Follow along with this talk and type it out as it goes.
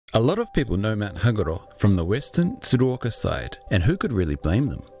A lot of people know Mount Haguro from the western Tsuruoka side, and who could really blame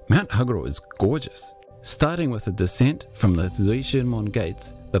them? Mount Haguro is gorgeous. Starting with a descent from the Zuishinmon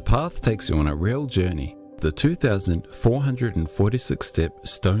gates, the path takes you on a real journey. The 2,446-step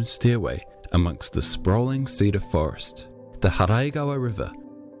stone stairway amongst the sprawling cedar forest, the Haraigawa River,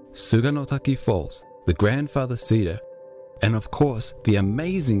 Suganotaki Falls, the Grandfather Cedar, and of course the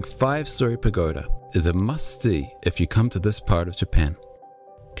amazing 5-story pagoda is a must-see if you come to this part of Japan.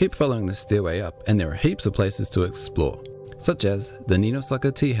 Keep following the stairway up and there are heaps of places to explore, such as the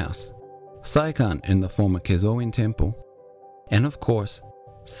Ninosaka Teahouse, Saikan in the former Kezoin Temple, and of course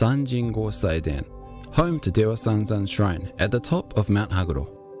Sanjingosaiden, home to Dewa Sanzan Shrine at the top of Mount Haguro.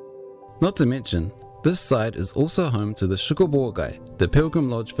 Not to mention, this side is also home to the Shukobogai, the Pilgrim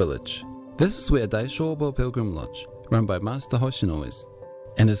Lodge village. This is where Daishobo Pilgrim Lodge, run by Master Hoshino, is,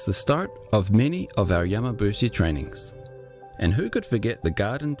 and is the start of many of our Yamabushi trainings. And who could forget the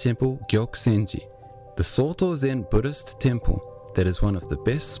Garden Temple Gyokusenji, the Soto Zen Buddhist temple that is one of the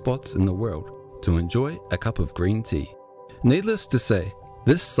best spots in the world to enjoy a cup of green tea. Needless to say,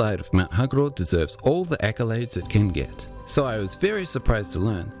 this side of Mount Haguro deserves all the accolades it can get. So I was very surprised to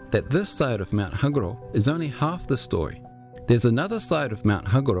learn that this side of Mount Haguro is only half the story. There's another side of Mount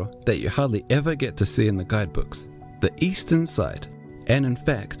Haguro that you hardly ever get to see in the guidebooks, the eastern side. And in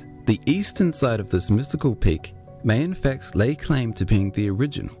fact, the eastern side of this mystical peak may in fact lay claim to being the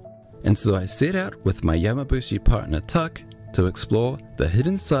original. And so I set out with my Yamabushi partner Tak to explore the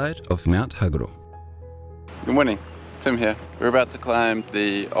hidden side of Mount Haguro. Good morning, Tim here. We're about to climb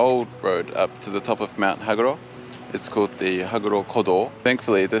the old road up to the top of Mount Haguro. It's called the Haguro Kodo.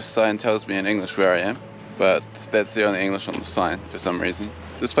 Thankfully this sign tells me in English where I am, but that's the only English on the sign for some reason.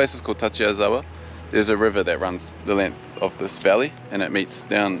 This place is called Tachiyazawa. There's a river that runs the length of this valley and it meets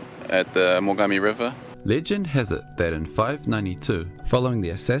down at the Mogami River. Legend has it that in 592, following the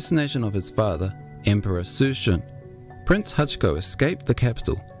assassination of his father, Emperor Sushun, Prince Hachiko escaped the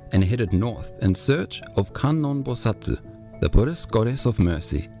capital and headed north in search of Kannon Bosatsu, the Buddhist goddess of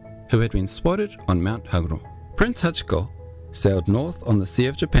mercy, who had been spotted on Mount Haguro. Prince Hachiko sailed north on the Sea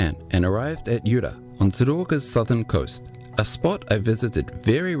of Japan and arrived at Yura on Tsuruoka's southern coast, a spot I visited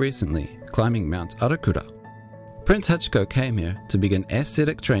very recently climbing Mount Arakura. Prince Hachiko came here to begin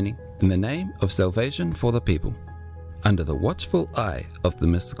ascetic training in the name of salvation for the people, under the watchful eye of the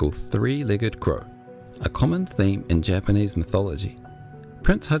mystical three-legged crow, a common theme in Japanese mythology.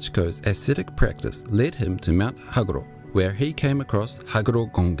 Prince Hachiko's ascetic practice led him to Mount Haguro, where he came across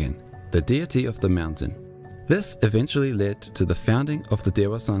Haguro Gongen, the deity of the mountain. This eventually led to the founding of the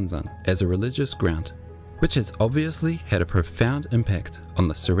Dewa Sanzan as a religious ground, which has obviously had a profound impact on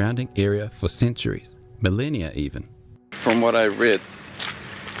the surrounding area for centuries, millennia even. From what I read,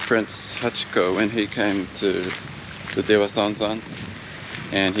 Prince Hachiko, when he came to the Dewa Sanzan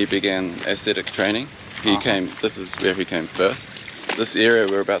and he began ascetic training, this is where he came first. This area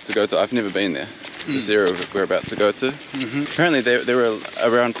we're about to go to, I've never been there. This area we're about to go to. Apparently there were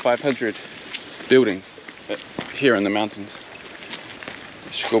around 500 buildings here in the mountains.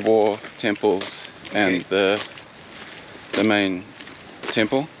 Shukobo temples and the main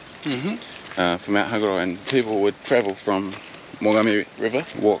temple for Mount Haguro, and people would travel from Mogami River,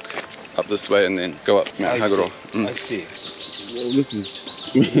 walk up this way and then go up Mount Haguro. I see. Well, this is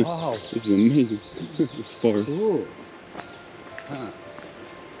wow. This is amazing. This forest. Cool.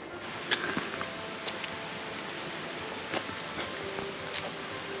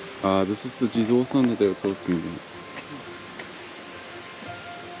 This is the Jizo-san that they were talking about.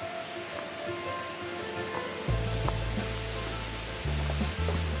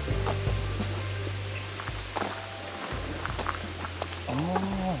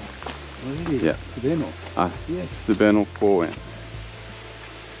 Oh, really? Yeah. Subeno. Yes. Subeno Koen.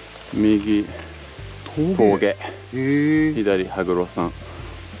 Migi Toge. Hidari Hagurosan.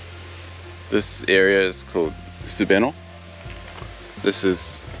 This area is called Subeno. This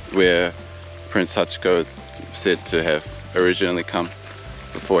is where Prince Hachiko is said to have originally come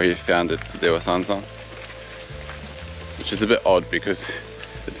before he founded the Dewa Sanzan, which is a bit odd because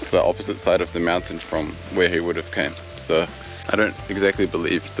it's the opposite side of the mountain from where he would have came. So I don't exactly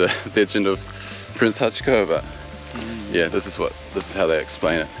believe the legend of Prince Hachiko, but yeah, this is how they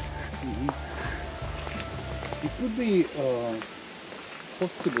explain it. It could be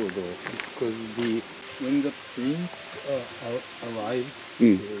possible though, because when the prince arrived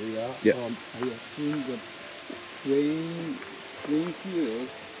in this area, I assume the playing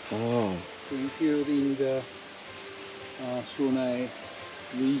field, in the Shonai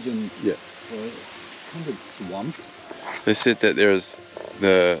region, kind of swamp. They said that there is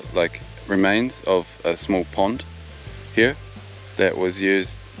the remains of a small pond here that was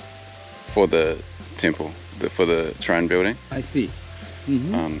used for the temple, for the shrine building. I see.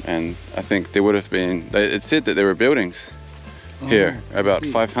 And I think there would have been, it said that there were buildings here, about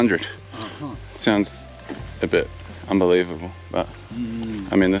 500. Sounds a bit unbelievable, but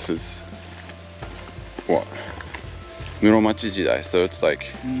I mean, this is what? Muromachi Jidai, so it's like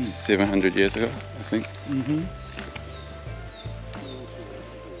 700 years ago, I think.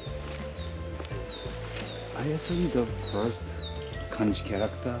 I assume the first kanji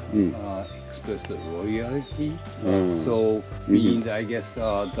character expressed royalty, so means I guess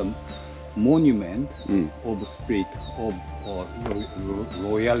the monument of spirit of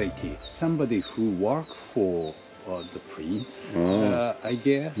royalty, somebody who worked for the prince, I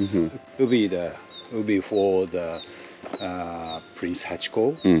guess. Will be for the Prince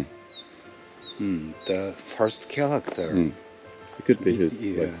Hachiko. The first character. It could be his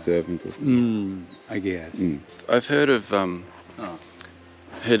like servant or something. I guess. I've heard of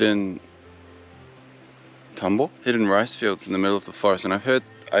hidden tambo, hidden rice fields in the middle of the forest, and I heard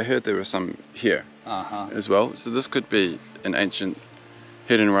there were some here as well. So this could be an ancient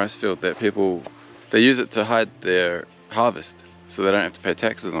hidden rice field that they use it to hide their harvest, so they don't have to pay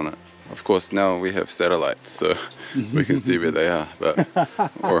taxes on it. Of course, now we have satellites, so we can see where they are, but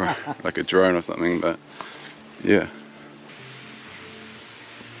or like a drone or something. But yeah.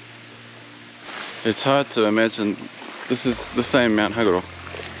 It's hard to imagine this is the same Mount Haguro.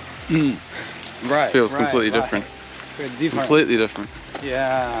 Right. It feels completely different. Completely different.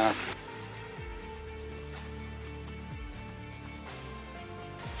 Yeah.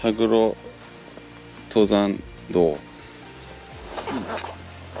 Haguro Tozan Do.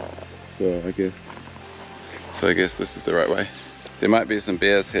 So I guess this is the right way. There might be some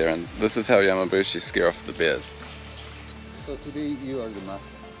bears here, and this is how Yamabushi scare off the bears. So today you are the master.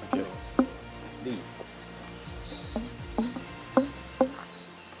 Okay. Lead.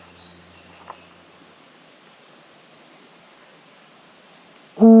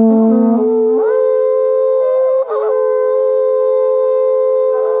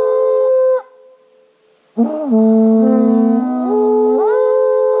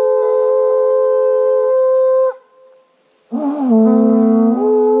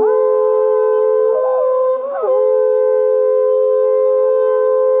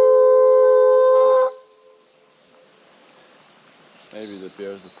 Maybe the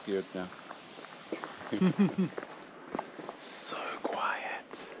bears are scared now. So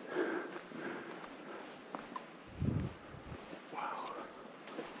quiet. Wow.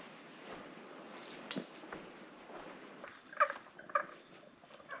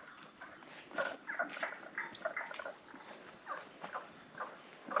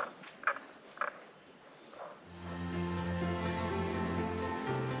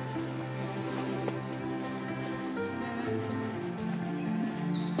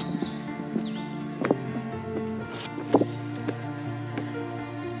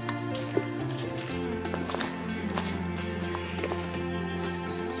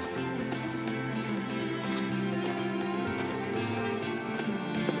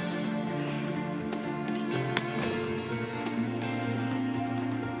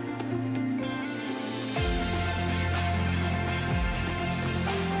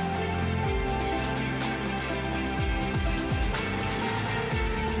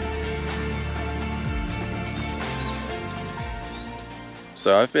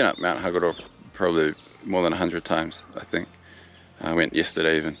 So I've been up Mount Haguro probably more than 100 times, I think. I went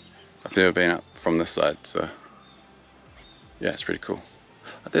yesterday even. I've never been up from this side, so yeah, it's pretty cool.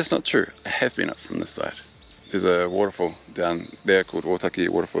 That's not true. I have been up from this side. There's a waterfall down there called Otaki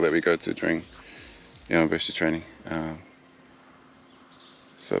Waterfall that we go to during Yamabushi training.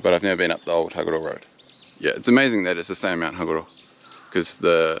 But I've never been up the old Haguro road. Yeah, it's amazing that it's the same Mount Haguro, because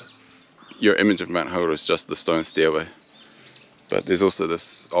your image of Mount Haguro is just the stone stairway. But there's also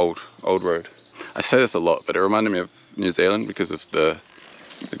this old road. I say this a lot, but it reminded me of New Zealand because of the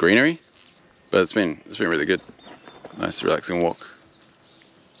greenery. But it's been really good. Nice relaxing walk.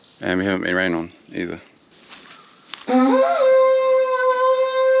 And we haven't been rained on either.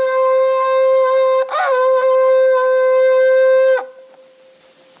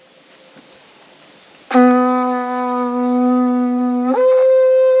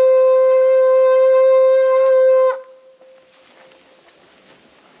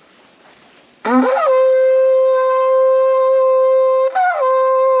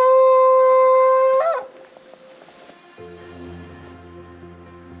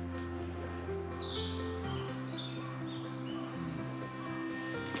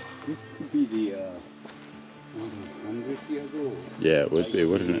 This could be the 100 years old. Yeah, it would be,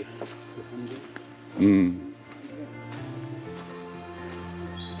 wouldn't it? 200.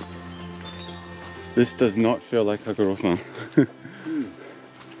 This does not feel like Hagurosan.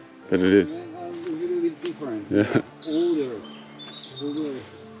 But it is. A little bit different. Yeah. Older.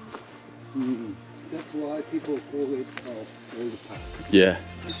 That's why people call it old pass. Yeah.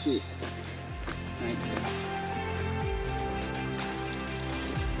 I see. Nice.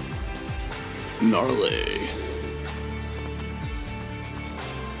 Gnarly.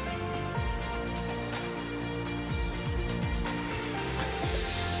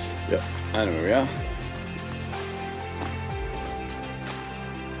 Yep, I know where we are.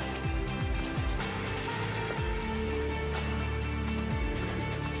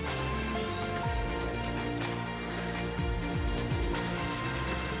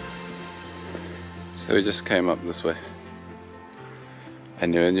 So we just came up this way. I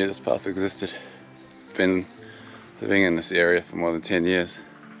never knew this path existed. Been living in this area for more than 10 years.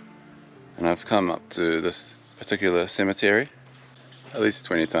 And I've come up to this particular cemetery at least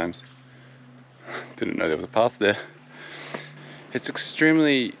 20 times. Didn't know there was a path there. It's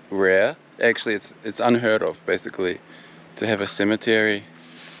extremely rare. Actually, it's unheard of, basically, to have a cemetery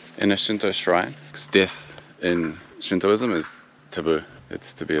in a Shinto shrine. Because death in Shintoism is taboo.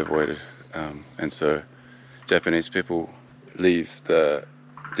 It's to be avoided. And so Japanese people leave the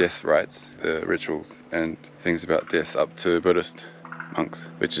death rites, the rituals and things about death up to Buddhist monks,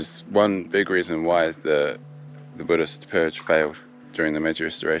 which is one big reason why the Buddhist purge failed during the Meiji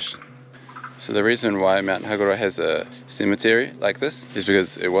Restoration. So the reason why Mount Haguro has a cemetery like this is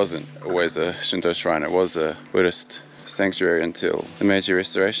because it wasn't always a Shinto shrine, it was a Buddhist sanctuary until the Meiji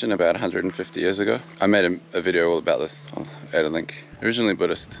Restoration about 150 years ago. I made a video all about this, I'll add a link. Originally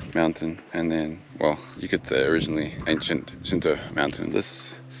Buddhist mountain, and then, well, you could say originally ancient Shinto mountain.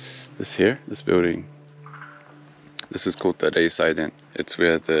 This here, this building, this is called the Saiden. It's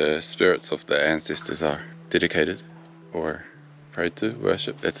where the spirits of the ancestors are dedicated or prayed to,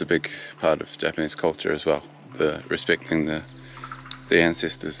 worshipped. That's a big part of Japanese culture as well, the respecting the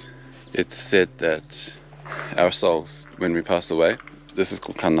ancestors. It's said that our souls, when we pass away, this is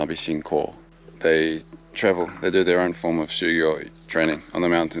called Kannabi Shinko. They travel, they do their own form of shugyo training on the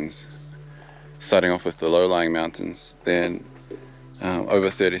mountains, starting off with the low-lying mountains. Then over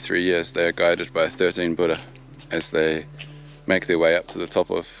 33 years they are guided by 13 Buddha as they make their way up to the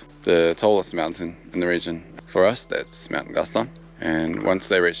top of the tallest mountain in the region. For us, that's Mount Gasan. And once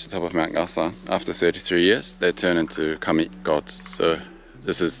they reach the top of Mount Gasan, after 33 years, they turn into kami gods. So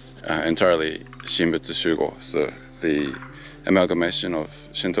this is entirely Shinbutsu Shugo, so the amalgamation of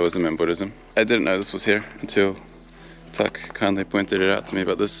Shintoism and Buddhism. I didn't know this was here until Tak kindly pointed it out to me,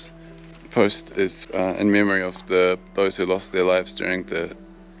 but this post is in memory of those who lost their lives during the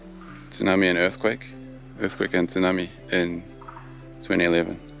tsunami and earthquake and tsunami in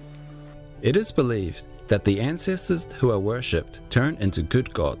 2011. It is believed that the ancestors who are worshipped turn into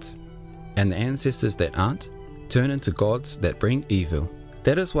good gods, and the ancestors that aren't turn into gods that bring evil.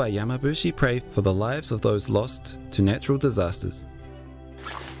 That is why Yamabushi pray for the lives of those lost to natural disasters.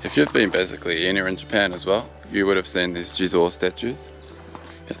 If you've been basically anywhere in Japan as well, you would have seen these Jizo statues.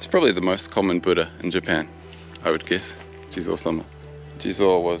 It's probably the most common Buddha in Japan, I would guess, Jizo-sama.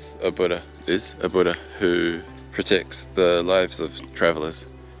 Jizo was a Buddha, is a Buddha who protects the lives of travelers,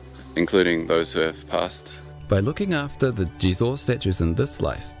 including those who have passed. By looking after the Jizo statues in this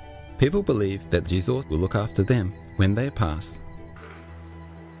life, people believe that Jizo will look after them when they pass.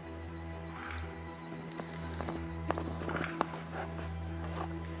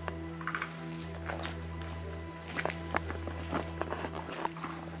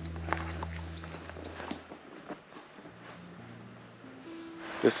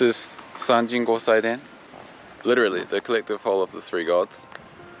 This is Sanjingosaiden, literally the collective whole of the three gods,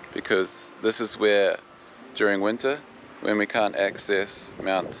 because this is where, during winter, when we can't access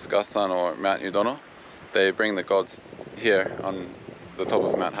Mount Gasan or Mount Yudono, they bring the gods here on the top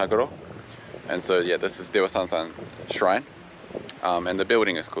of Mount Haguro. And so yeah, this is Dewa Sanzan Shrine, and the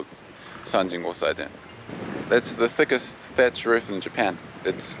building is called Sanjingosaiden. That's the thickest thatch roof in Japan.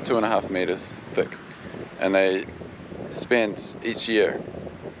 It's 2.5 meters thick, and they spend each year,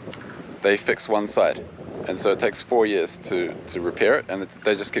 they fix one side, and so it takes 4 years to repair it, and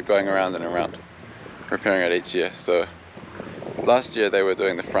they just keep going around and around repairing it each year. So last year they were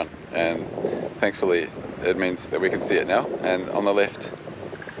doing the front, and thankfully it means that we can see it now, and on the left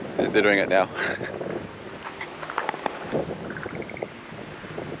they're doing it now.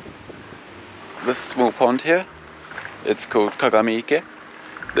 This small pond here, it's called Kagami Ike,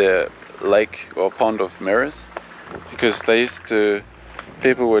 the lake or pond of mirrors, because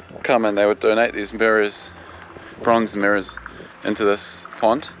people would come and they would donate these mirrors, bronze mirrors, into this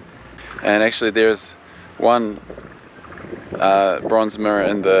pond. And actually there's one bronze mirror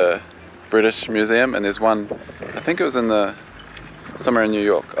in the British museum, and there's one, I think it was in the somewhere in New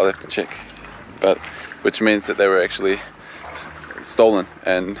York, I'll have to check, but which means that they were actually stolen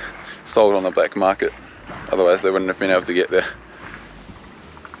and sold on the black market, otherwise they wouldn't have been able to get there.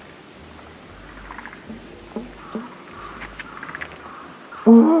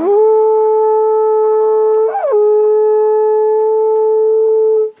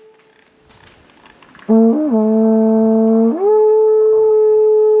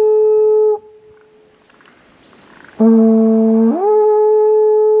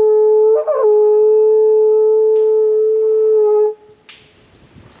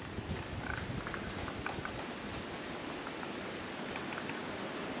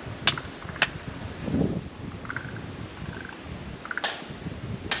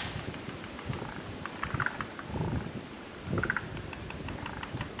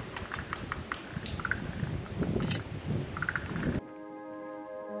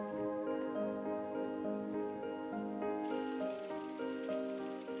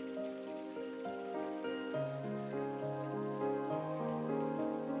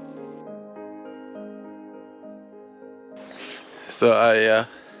 So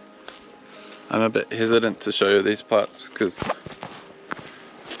I'm a bit hesitant to show you these parts because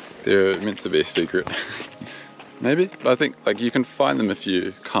they're meant to be a secret. Maybe, but I think like you can find them if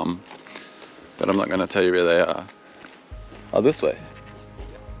you come, but I'm not going to tell you where they are. Oh, this way.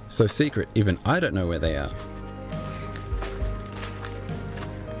 So secret, even I don't know where they are.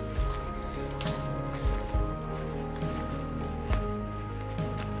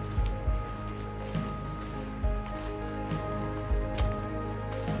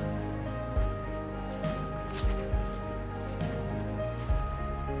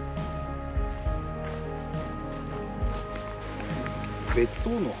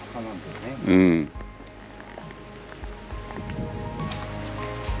 Mm.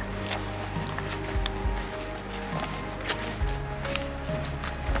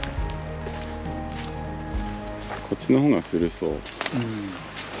 This one is古そう。なんか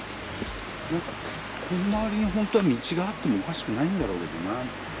この周りに本当は道があってもおかしくないんだろうけどな。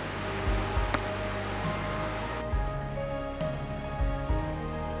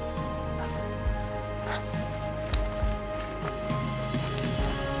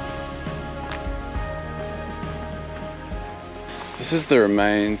This is the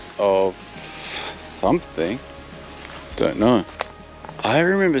remains of something. Don't know. I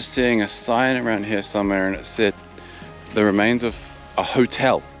remember seeing a sign around here somewhere and it said the remains of a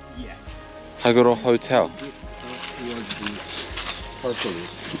hotel. Yes. Haguro Hotel. This was the purported.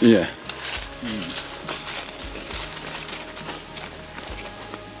 Yeah.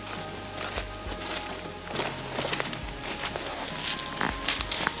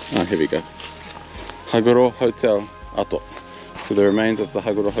 Oh, here we go. Haguro Hotel Ato. So the remains of the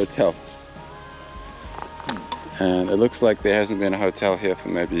Haguro Hotel. And it looks like there hasn't been a hotel here for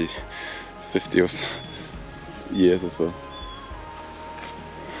maybe 50 or so years or so.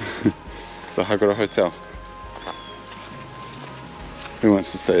 The Haguro Hotel. Who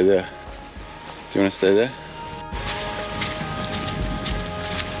wants to stay there? Do you want to stay there?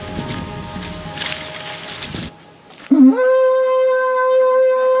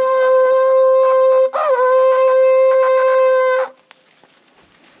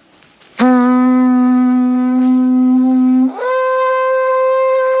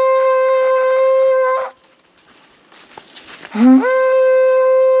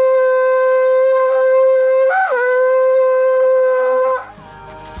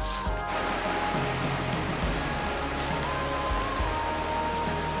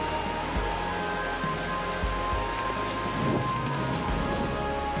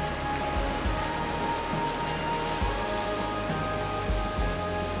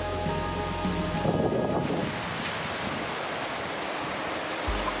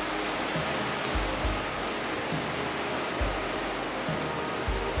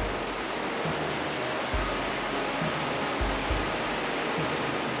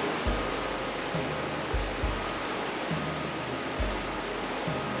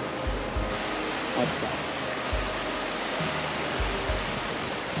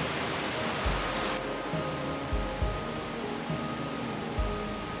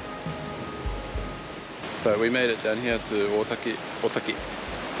 But we made it down here to Otaki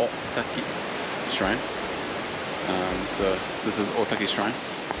Shrine. So this is Otaki Shrine,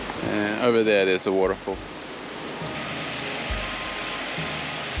 and over there's a waterfall.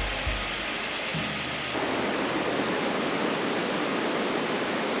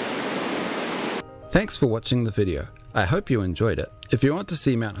 Thanks for watching the video. I hope you enjoyed it. If you want to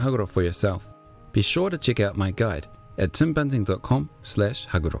see Mount Haguro for yourself, be sure to check out my guide at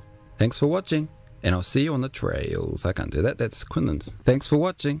timbunting.com/Haguro. Thanks for watching, and I'll see you on the trails. I can't do that, that's Quinlan's. Thanks for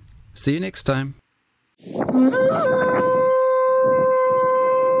watching. See you next time.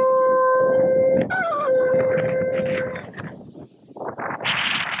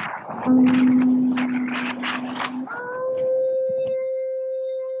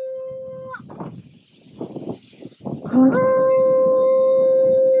 Huh?